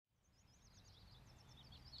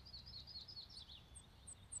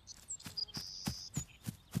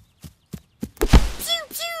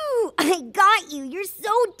I got you. You're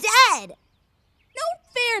so dead. No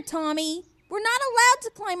fair, Tommy. We're not allowed to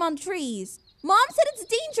climb on trees. Mom said it's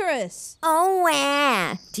dangerous. Oh,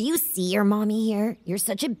 wow. Do you see your mommy here? You're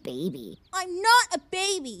such a baby. I'm not a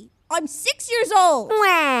baby. I'm 6 years old.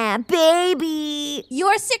 Wow, baby.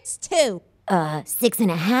 You're 6 too.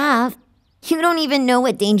 6.5. You don't even know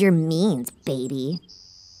what danger means, baby.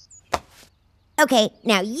 Okay,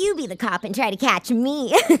 now you be the cop and try to catch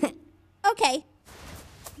me. Okay.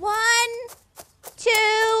 1,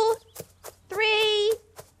 2, 3,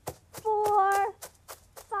 4,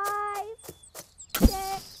 5,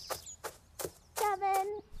 6,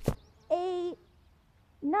 7, 8,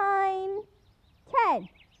 9, 10.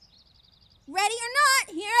 Ready or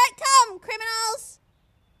not, here I come, criminals!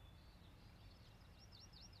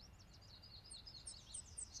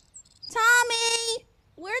 Tommy!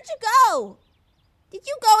 Where'd you go? Did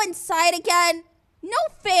you go inside again? No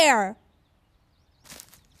fair!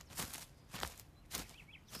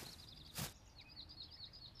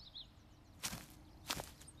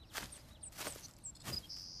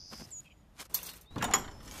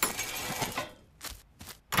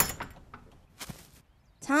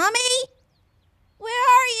 Tommy? Where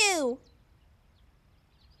are you?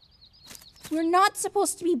 We're not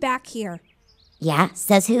supposed to be back here. Yeah,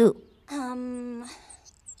 says who?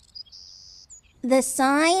 The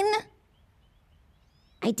sign?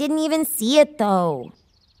 I didn't even see it, though.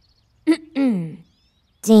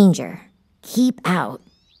 Danger. Keep out.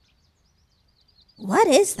 What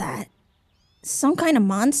is that? Some kind of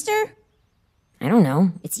monster? I don't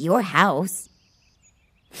know. It's your house.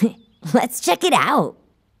 Let's check it out.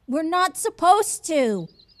 We're not supposed to.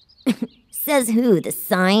 Says who? The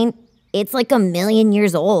sign? It's like 1,000,000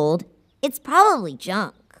 years old. It's probably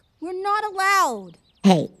junk. We're not allowed.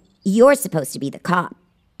 Hey, you're supposed to be the cop.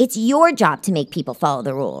 It's your job to make people follow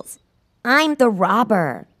the rules. I'm the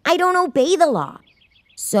robber. I don't obey the law.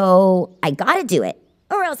 So I gotta do it,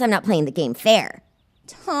 or else I'm not playing the game fair.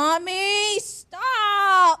 Tommy,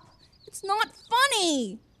 stop! It's not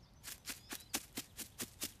funny.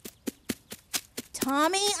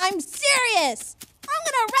 Tommy, I'm serious. I'm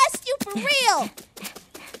gonna arrest you for real.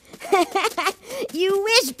 You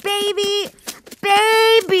wish, baby!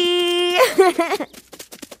 Baby!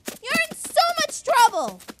 You're in so much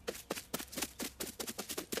trouble.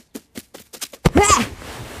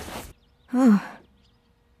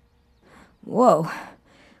 Whoa.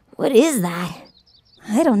 What is that?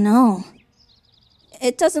 I don't know.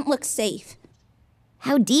 It doesn't look safe.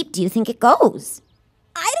 How deep do you think it goes?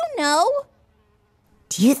 I don't know.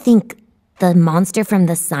 Do you think the monster from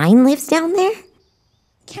the sign lives down there?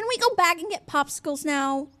 Can we go back and get popsicles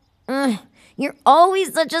now? You're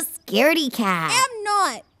always such a scaredy cat. I'm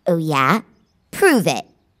not. Oh, yeah? Prove it.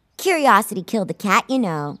 Curiosity killed the cat, you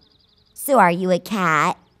know. So are you a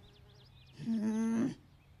cat?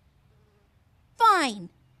 Fine.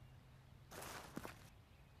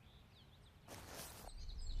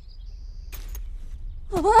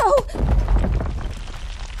 Whoa!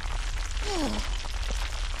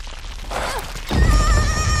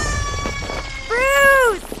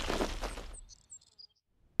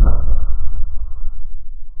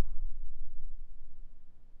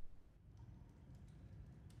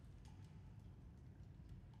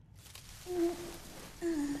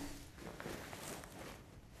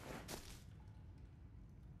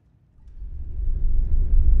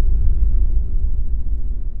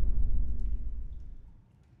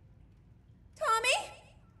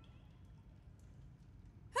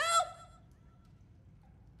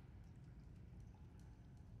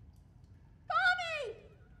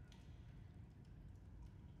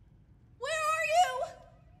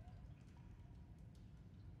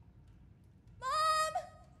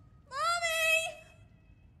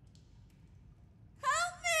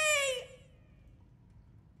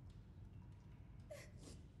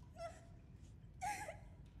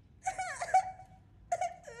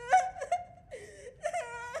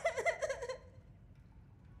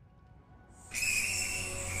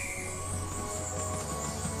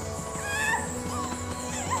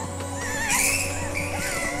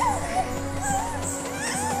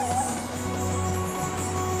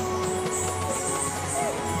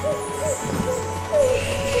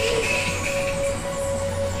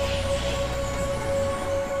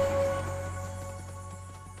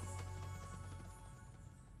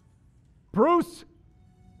 Bruce!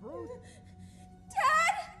 Bruce!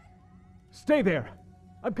 Dad? Stay there.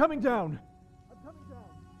 I'm coming down.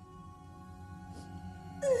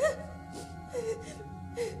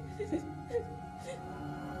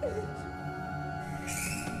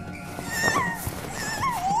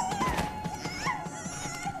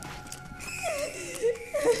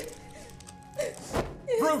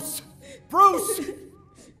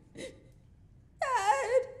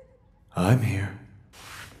 I'm here.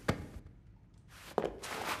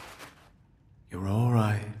 You're all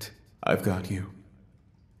right. I've got you.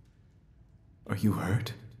 Are you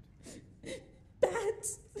hurt?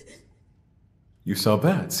 Bats. You saw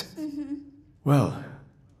bats? Mm-hmm. Well,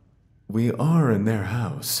 we are in their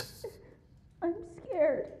house. I'm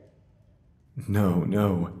scared.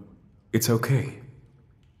 No. It's okay.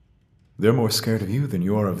 They're more scared of you than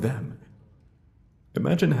you are of them.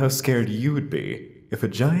 Imagine how scared you'd be if a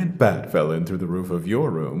giant bat fell in through the roof of your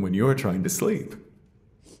room when you're trying to sleep.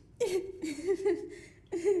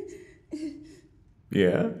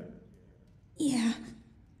 Yeah? Yeah.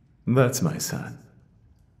 That's my son.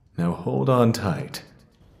 Now hold on tight.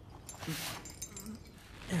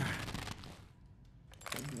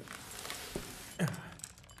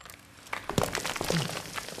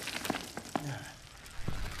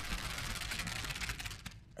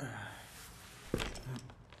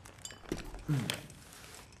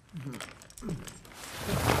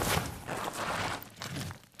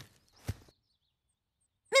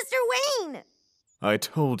 Mr. Wayne! I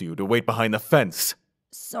told you to wait behind the fence.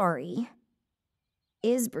 Sorry.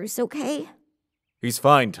 Is Bruce okay? He's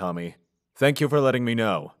fine, Tommy. Thank you for letting me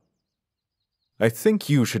know. I think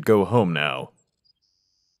you should go home now.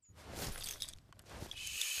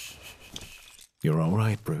 Shh. You're all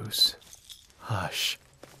right, Bruce. Hush.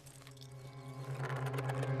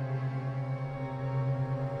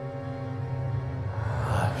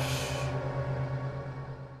 Hush.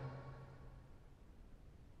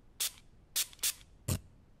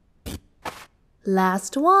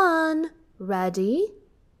 Last one. Ready?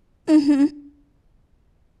 Mm-hmm.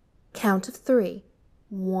 Count of 3.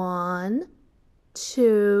 1,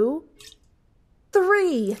 2,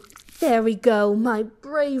 3. There we go, my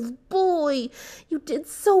brave boy. You did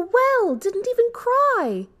so well. Didn't even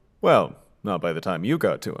cry. Well, not by the time you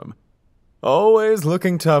got to him. Always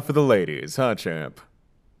looking tough for the ladies, huh, champ?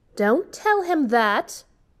 Don't tell him that.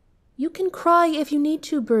 You can cry if you need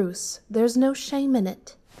to, Bruce. There's no shame in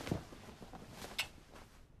it.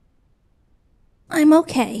 I'm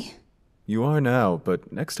okay. You are now,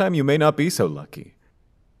 but next time you may not be so lucky.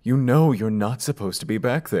 You know you're not supposed to be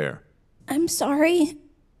back there. I'm sorry.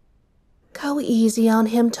 Go easy on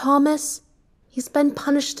him, Thomas. He's been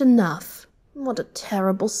punished enough. What a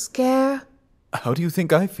terrible scare. How do you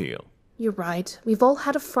think I feel? You're right. We've all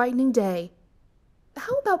had a frightening day.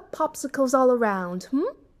 How about popsicles all around,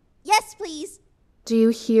 Yes, please. Do you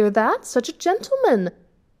hear that? Such a gentleman.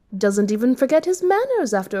 Doesn't even forget his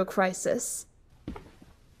manners after a crisis.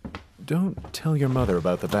 Don't tell your mother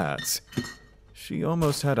about the bats. She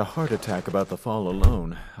almost had a heart attack about the fall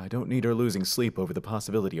alone. I don't need her losing sleep over the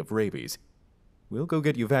possibility of rabies. We'll go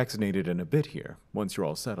get you vaccinated in a bit here, once you're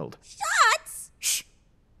all settled. Shots! Shh!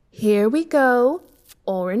 Here we go.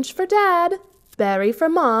 Orange for Dad, berry for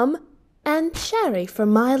Mom, and cherry for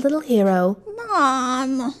my little hero.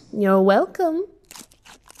 Mom. You're welcome.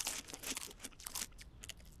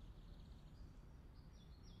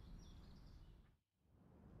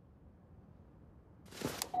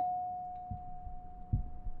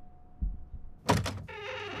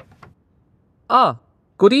 Ah,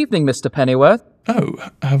 good evening, Mr. Pennyworth. Oh,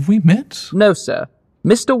 have we met? No, sir.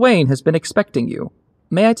 Mr. Wayne has been expecting you.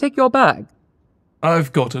 May I take your bag?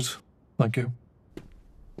 I've got it. Thank you.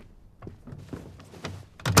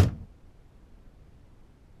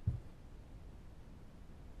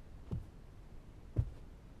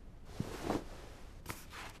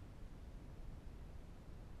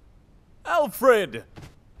 Alfred!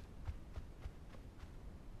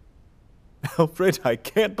 Alfred, I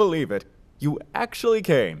can't believe it. You actually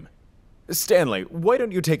came. Stanley, why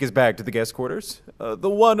don't you take his bag to the guest quarters? The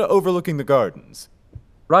one overlooking the gardens.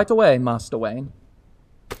 Right away, Master Wayne.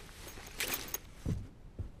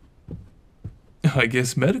 I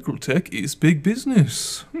guess medical tech is big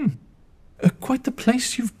business. Quite the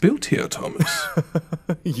place you've built here, Thomas.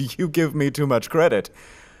 You give me too much credit.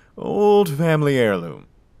 Old family heirloom.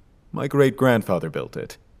 My great-grandfather built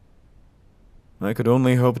it. I could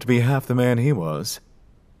only hope to be half the man he was.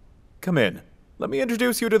 Come in. Let me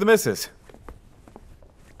introduce you to the missus.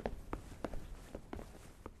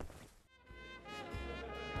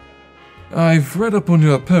 I've read up on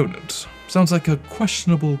your opponent. Sounds like a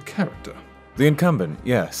questionable character. The incumbent,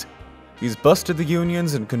 yes. He's busted the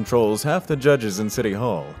unions and controls half the judges in City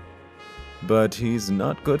Hall. But he's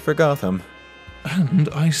not good for Gotham. And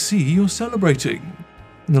I see you're celebrating.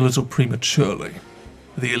 A little prematurely.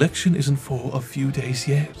 The election isn't for a few days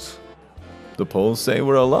yet. The polls say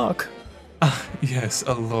we're a lock. Ah, yes,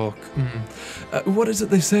 a lock. What is it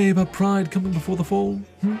they say about pride coming before the fall?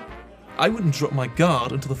 I wouldn't drop my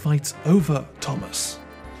guard until the fight's over, Thomas.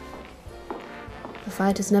 The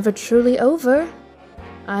fight is never truly over.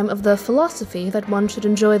 I'm of the philosophy that one should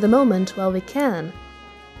enjoy the moment while we can.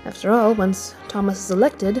 After all, once Thomas is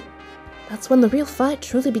elected, that's when the real fight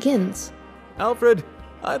truly begins. Alfred,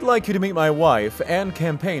 I'd like you to meet my wife and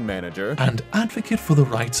campaign manager. And advocate for the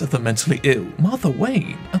rights of the mentally ill, Martha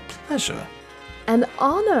Wayne. A pleasure. An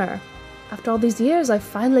honor! After all these years, I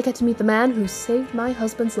finally get to meet the man who saved my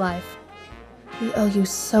husband's life. We owe you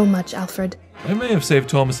so much, Alfred. I may have saved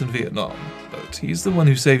Thomas in Vietnam, but he's the one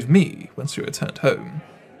who saved me once we returned home.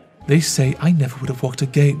 They say I never would have walked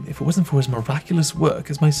again if it wasn't for his miraculous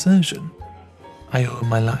work as my surgeon. I owe him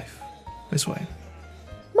my life. This way.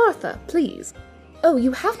 Martha, please. Oh,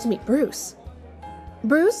 you have to meet Bruce.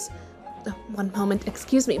 Bruce? One moment,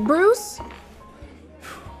 excuse me. Bruce?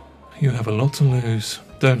 You have a lot to lose,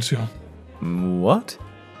 don't you? What?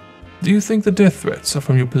 Do you think the death threats are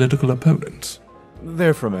from your political opponents?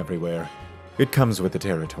 They're from everywhere. It comes with the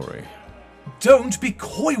territory. Don't be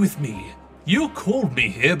coy with me! You called me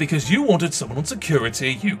here because you wanted someone on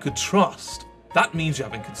security you could trust. That means you're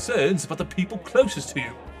having concerns about the people closest to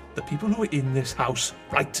you. The people who are in this house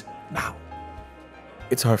right now.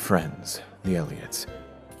 It's our friends, the Elliots.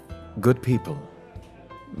 Good people.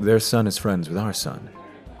 Their son is friends with our son.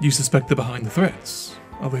 You suspect they're behind the threats?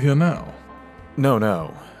 Are they here now?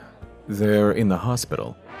 No. They're in the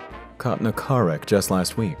hospital. Caught in a car wreck just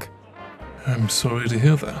last week. I'm sorry to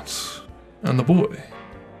hear that. And the boy?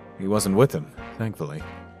 He wasn't with them, thankfully.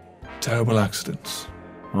 Terrible accidents.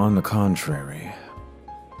 On the contrary.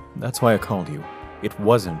 That's why I called you. It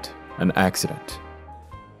wasn't an accident.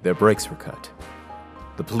 Their brakes were cut.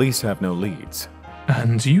 The police have no leads.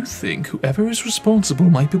 And you think whoever is responsible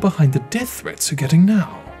might be behind the death threats you're getting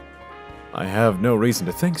now? I have no reason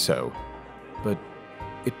to think so, but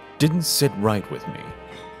it didn't sit right with me.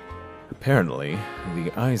 Apparently,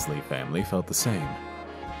 the Isley family felt the same.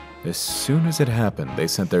 As soon as it happened, they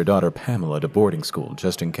sent their daughter Pamela to boarding school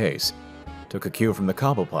just in case. Took a cue from the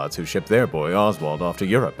Cobblepots who ship their boy Oswald off to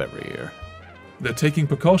Europe every year. They're taking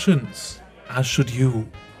precautions, as should you.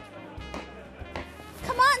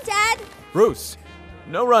 Come on, Dad! Bruce,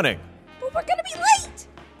 no running! But we're gonna be late!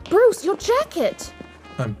 Bruce, your jacket!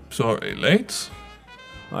 I'm sorry, late?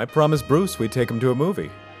 I promised Bruce we'd take him to a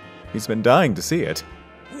movie. He's been dying to see it.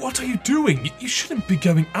 What are you doing? You shouldn't be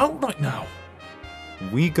going out right now.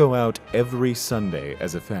 We go out every Sunday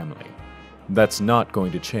as a family. That's not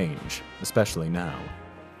going to change, especially now.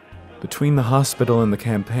 Between the hospital and the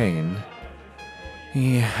campaign,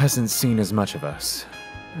 he hasn't seen as much of us,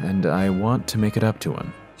 and I want to make it up to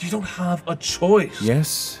him. You don't have a choice.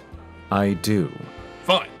 Yes, I do.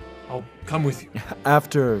 Fine, I'll come with you.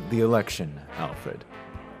 After the election, Alfred.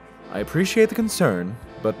 I appreciate the concern,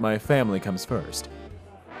 but my family comes first.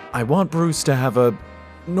 I want Bruce to have a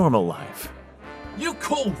normal life. You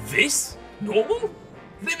call this normal?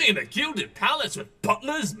 Living in a gilded palace with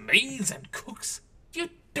butlers, maids, and cooks? You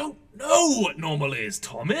don't know what normal is,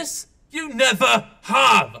 Thomas. You never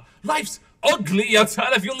have. Life's ugly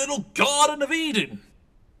outside of your little Garden of Eden.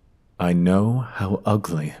 I know how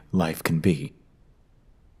ugly life can be.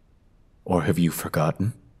 Or have you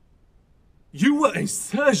forgotten? You were a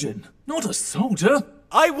surgeon, not a soldier.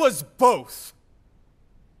 I was both!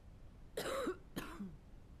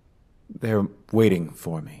 They're waiting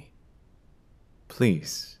for me.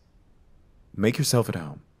 Please, make yourself at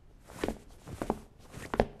home.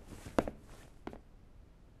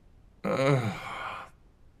 Damn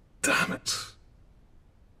it.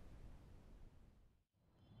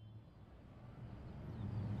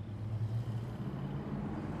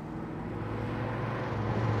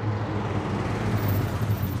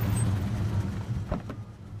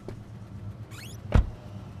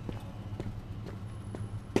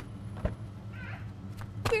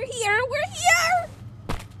 We're here!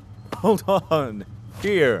 Hold on.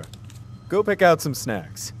 Here. Go pick out some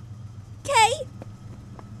snacks. Okay.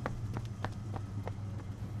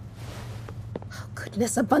 Oh,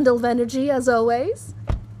 goodness, a bundle of energy as always.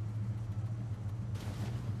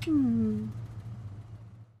 Welcome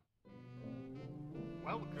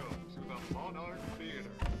to the Monarch Theater.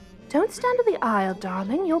 Don't stand in the aisle,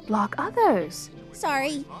 darling. You'll block others.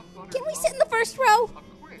 Sorry. Can we sit in the first row?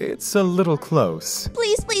 It's a little close.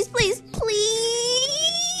 Please, please, please,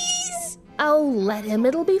 please! Oh, let him.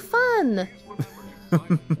 It'll be fun.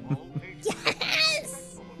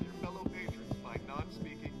 Yes!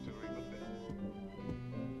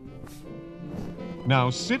 Now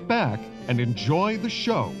sit back and enjoy the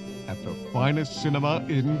show at the finest cinema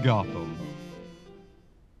in Gotham.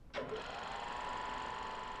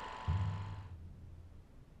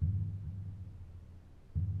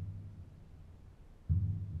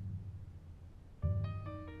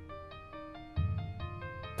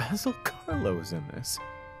 Basil Karlo's in this.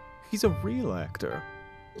 He's a real actor.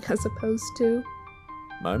 As opposed to...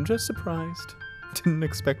 I'm just surprised. Didn't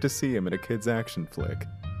expect to see him in a kid's action flick.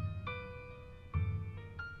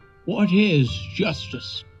 What is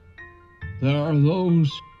justice? There are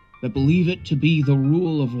those that believe it to be the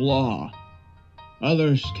rule of law.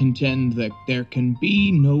 Others contend that there can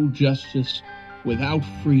be no justice without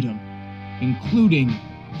freedom, including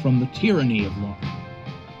from the tyranny of law.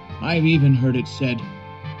 I've even heard it said,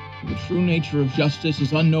 the true nature of justice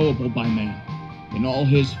is unknowable by man, in all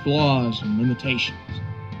his flaws and limitations.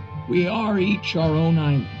 We are each our own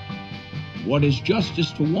island. What is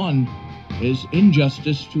justice to one is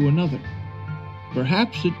injustice to another.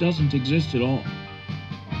 Perhaps it doesn't exist at all.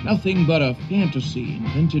 Nothing but a fantasy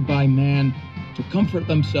invented by man to comfort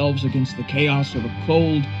themselves against the chaos of a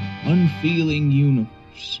cold, unfeeling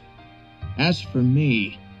universe. As for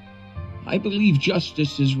me, I believe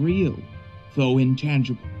justice is real, though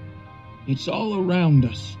intangible. It's all around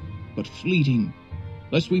us, but fleeting,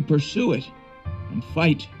 lest we pursue it and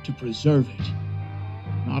fight to preserve it.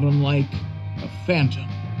 Not unlike a phantom.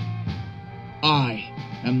 I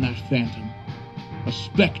am that phantom. A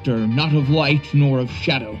specter not of light nor of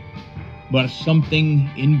shadow, but something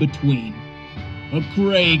in between. A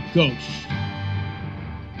gray ghost.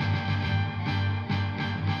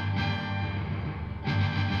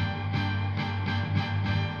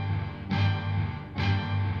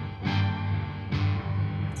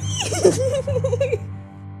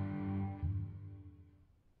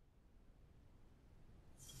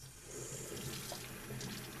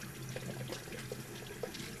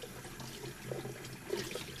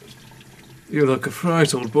 You look a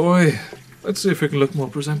fright, old boy. Let's see if we can look more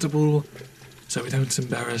presentable, so we don't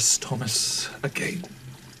embarrass Thomas again.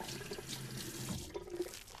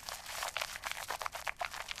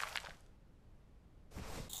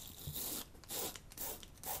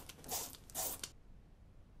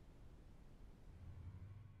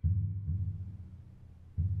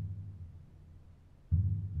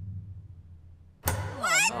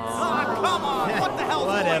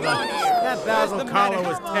 Basil Karlo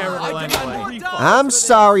was terrible anyway. I'm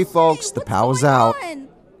sorry, folks. The power's out.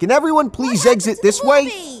 Can everyone please exit this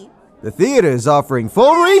way? The theater is offering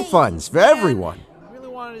full refunds for everyone. I really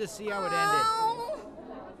wanted to see how it ended.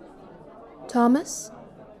 Thomas?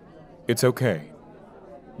 It's okay.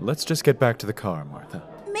 Let's just get back to the car, Martha.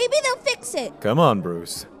 Maybe they'll fix it. Come on,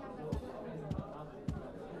 Bruce.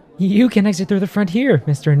 You can exit through the front here,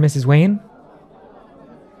 Mr. and Mrs. Wayne.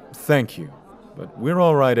 Thank you, but we're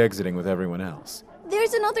all right exiting with everyone else.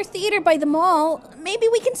 There's another theater by the mall. Maybe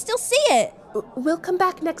we can still see it. We'll come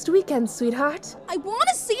back next weekend, sweetheart. I want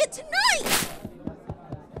to see it tonight!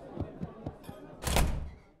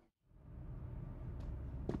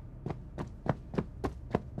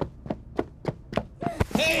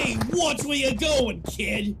 Hey, watch where you're going,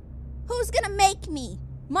 kid! Who's gonna make me?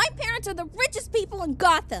 My parents are the richest people in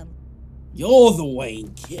Gotham. You're the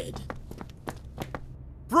Wayne kid.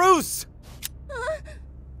 Bruce!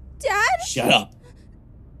 Dad? Shut up.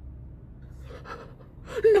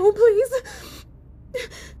 No, please.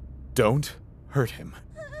 Don't hurt him.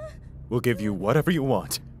 We'll give you whatever you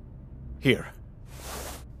want. Here.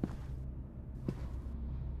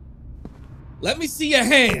 Let me see your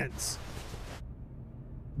hands.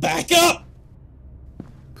 Back up!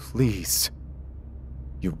 Please.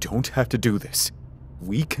 You don't have to do this.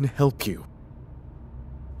 We can help you.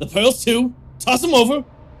 The pearls too. Toss them over.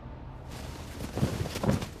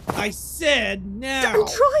 I said now. I'm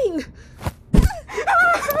trying.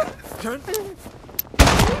 Turn.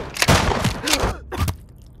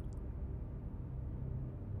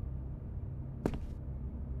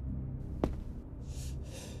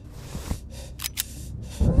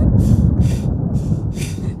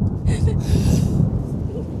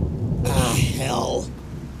 Ah, hell.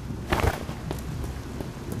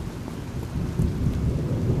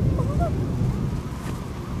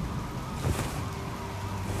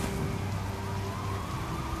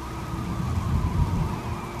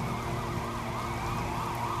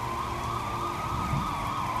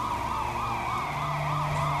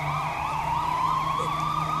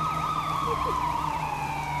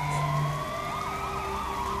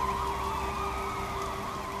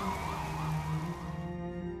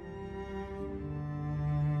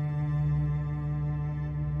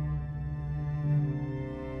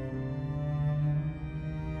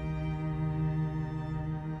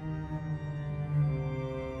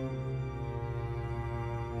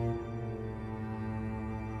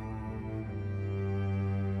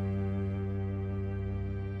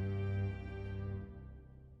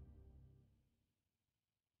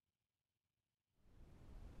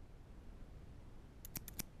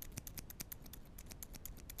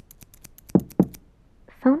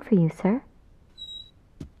 phone for you, sir.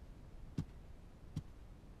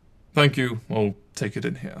 Thank you. I'll take it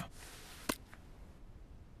in here.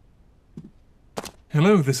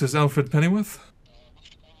 Hello, this is Alfred Pennyworth.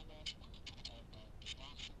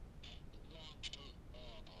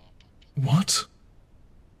 What?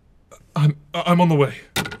 I'm on the way.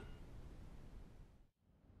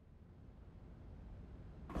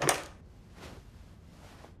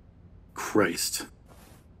 Christ.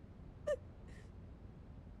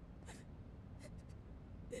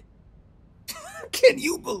 Can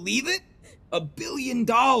you believe it? $1 billion.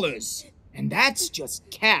 And that's just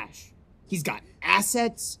cash. He's got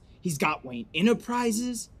assets. He's got Wayne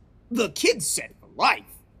Enterprises. The kid's set for life.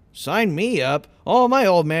 Sign me up. All my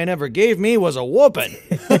old man ever gave me was a whooping.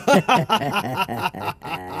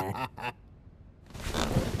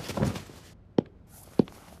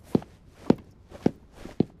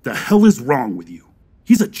 The hell is wrong with you?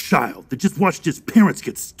 He's a child that just watched his parents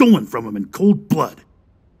get stolen from him in cold blood.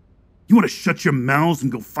 You want to shut your mouths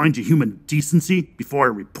and go find your human decency before I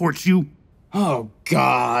report you? Oh,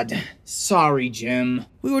 God. Sorry, Jim.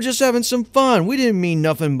 We were just having some fun. We didn't mean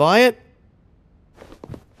nothing by it.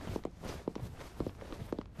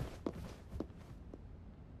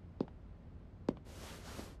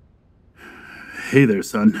 Hey there,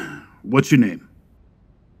 son. What's your name?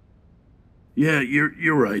 Yeah,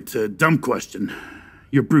 you're right. Dumb question.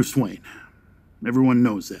 You're Bruce Wayne. Everyone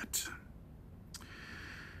knows that.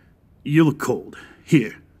 You look cold.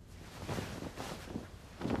 Here.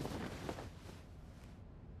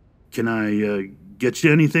 Can I, get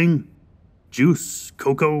you anything? Juice?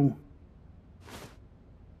 Cocoa?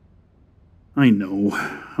 I know.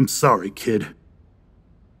 I'm sorry, kid.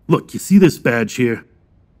 Look, you see this badge here?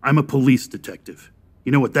 I'm a police detective.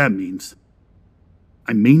 You know what that means?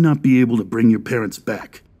 I may not be able to bring your parents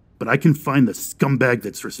back, but I can find the scumbag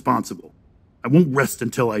that's responsible. I won't rest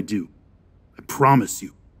until I do. I promise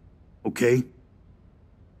you. Okay?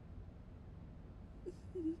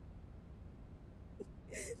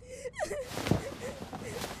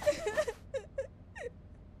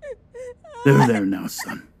 There now,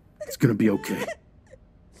 son. It's gonna be okay.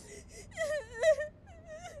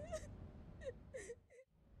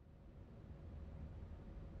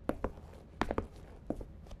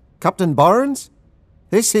 Captain Barnes?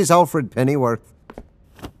 This is Alfred Pennyworth.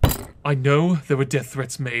 I know there were death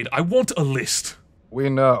threats made. I want a list. We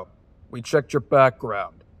know. We checked your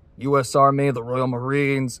background. U.S. Army, the Royal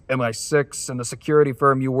Marines, MI6, and the security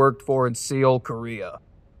firm you worked for in Seoul, Korea.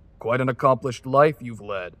 Quite an accomplished life you've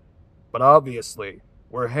led. But obviously,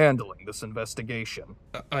 we're handling this investigation.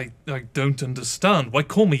 I don't understand. Why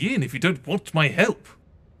call me in if you don't want my help?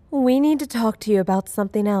 We need to talk to you about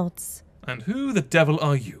something else. And who the devil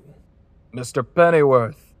are you? Mr.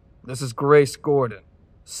 Pennyworth, this is Grace Gordon,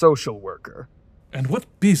 social worker. And what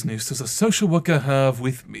business does a social worker have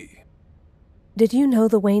with me? Did you know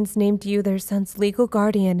the Waynes named you their son's legal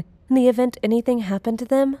guardian in the event anything happened to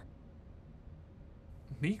them?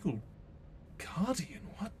 Legal guardian?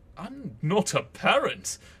 What? I'm not a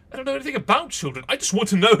parent. I don't know anything about children. I just want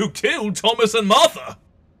to know who killed Thomas and Martha.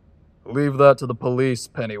 Leave that to the police,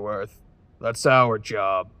 Pennyworth. That's our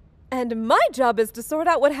job. And my job is to sort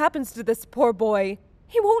out what happens to this poor boy.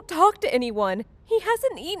 He won't talk to anyone. He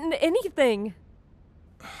hasn't eaten anything.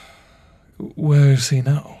 Where is he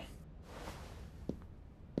now?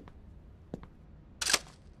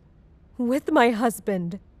 With my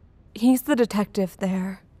husband. He's the detective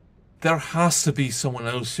there. There has to be someone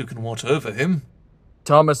else who can watch over him.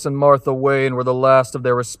 Thomas and Martha Wayne were the last of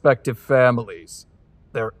their respective families.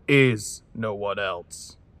 There is no one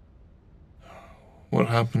else. What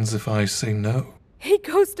happens if I say no? He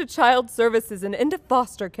goes to child services and into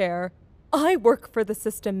foster care. I work for the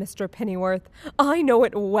system, Mr. Pennyworth. I know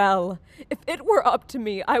it well. If it were up to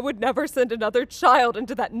me, I would never send another child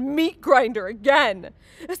into that meat grinder again.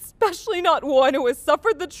 Especially not one who has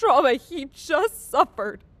suffered the trauma he just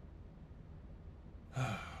suffered.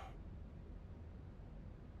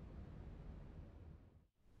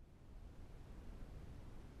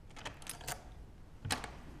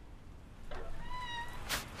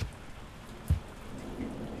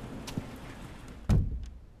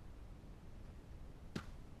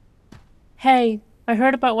 Hey, I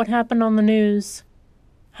heard about what happened on the news.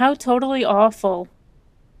 How totally awful.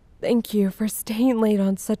 Thank you for staying late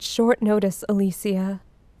on such short notice, Alicia.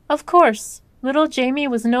 Of course. Little Jamie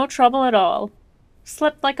was no trouble at all.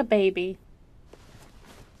 Slept like a baby.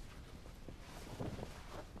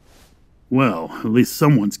 Well, at least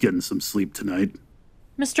someone's getting some sleep tonight.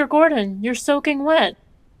 Mr. Gordon, you're soaking wet.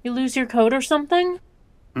 You lose your coat or something?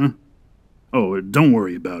 Huh? Oh, don't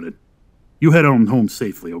worry about it. You head on home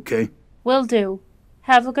safely, okay? Will do.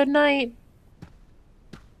 Have a good night.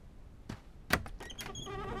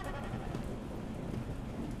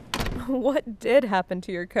 What did happen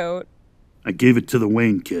to your coat? I gave it to the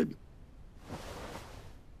Wayne kid.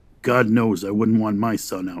 God knows I wouldn't want my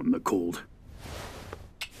son out in the cold.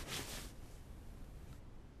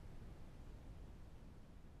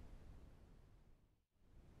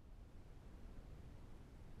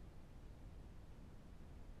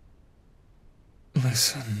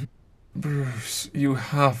 Listen, Bruce, you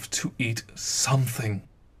have to eat something.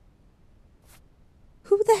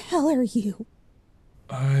 Who the hell are you?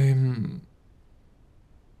 I'm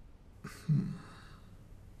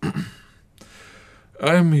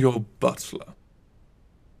your butler.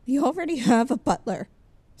 You already have a butler.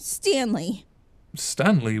 Stanley.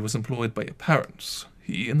 Stanley was employed by your parents.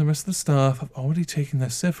 He and the rest of the staff have already taken their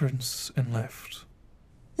severance and left.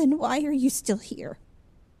 Then why are you still here?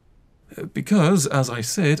 Because, as I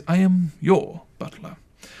said, I am your butler.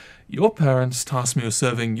 Your parents tasked me with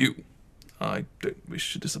serving you. I don't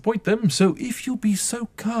wish to disappoint them, so if you'll be so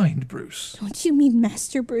kind, Bruce... Don't you mean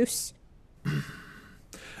Master Bruce?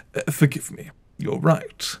 Forgive me, you're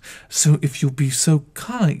right. So if you'll be so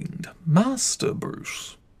kind, Master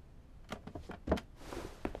Bruce...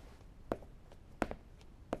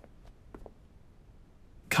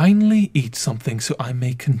 Kindly eat something so I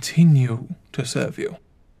may continue to serve you,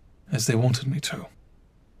 as they wanted me to.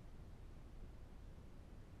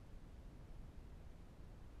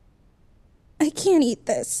 I can't eat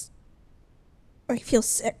this. I feel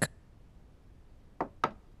sick.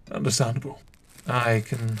 Understandable. I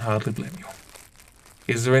can hardly blame you.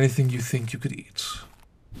 Is there anything you think you could eat?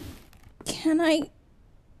 Can I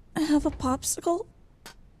have a popsicle?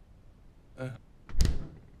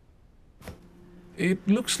 It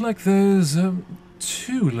looks like there's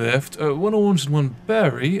 2 left. 1 orange and 1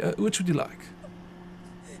 berry. Which would you like?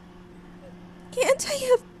 Can't I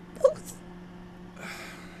have both?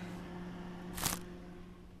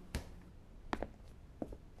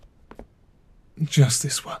 Just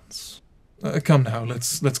this once. Come now,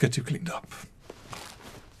 let's get you cleaned up.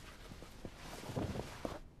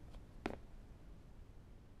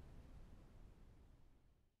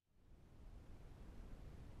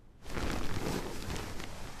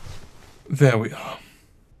 There we are.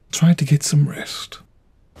 Try to get some rest.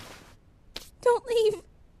 Don't leave.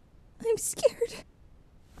 I'm scared.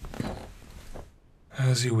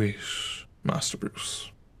 As you wish, Master Bruce.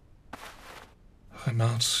 I'm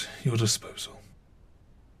at your disposal.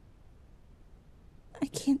 I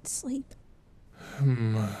can't sleep.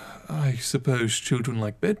 I suppose children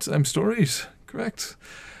like bedtime stories, correct?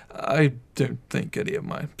 I don't think any of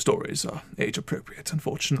my stories are age-appropriate,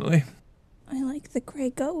 unfortunately. I like the Grey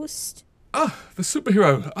Ghost. Ah, the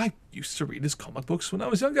superhero. I used to read his comic books when I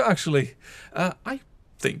was younger, actually. I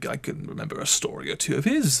think I can remember a story or 2 of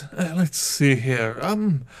his. Let's see here.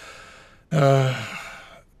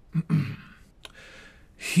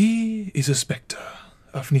 He is a spectre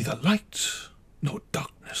of neither light nor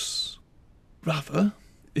darkness. Rather,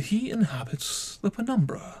 he inhabits the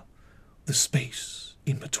penumbra, the space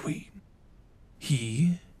in between.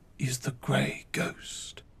 He is the Grey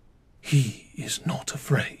Ghost. He is not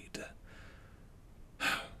afraid.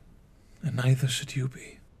 And neither should you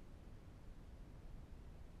be.